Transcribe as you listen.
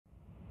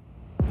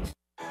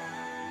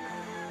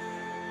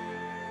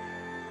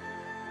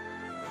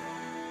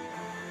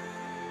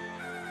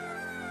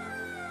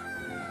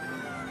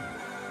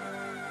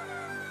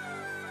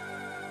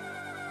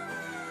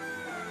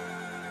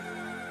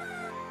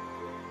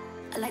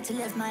I like to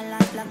live my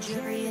life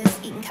luxurious,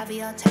 eating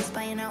caviar, toast,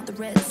 buying out the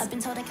Ritz. I've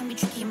been told I can be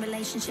tricky in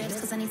relationships,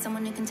 cause I need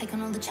someone who can take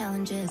on all the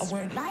challenges. I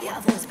won't lie, yeah,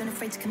 I've always been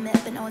afraid to commit,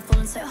 but now I've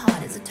fallen so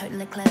hard, it's a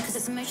total eclipse. Cause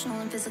it's emotional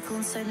and physical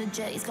and so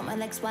legit. He's got my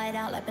legs wide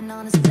out like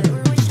banana split.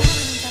 We're always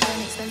showering each other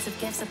in expensive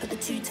gifts. I put the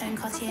two-tone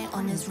Cartier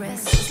on his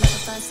wrist. It's like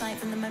a first sight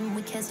from the moment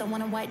we kissed. I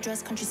want a white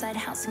dress, countryside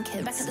house and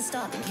kids. Back at the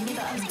start, thinking knew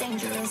that I was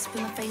dangerous,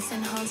 with my face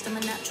enhanced and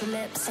my natural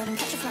lips. So don't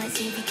catch a flight,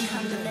 see if you can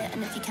handle it,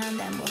 and if you can,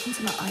 then welcome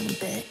to my island,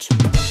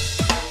 bitch.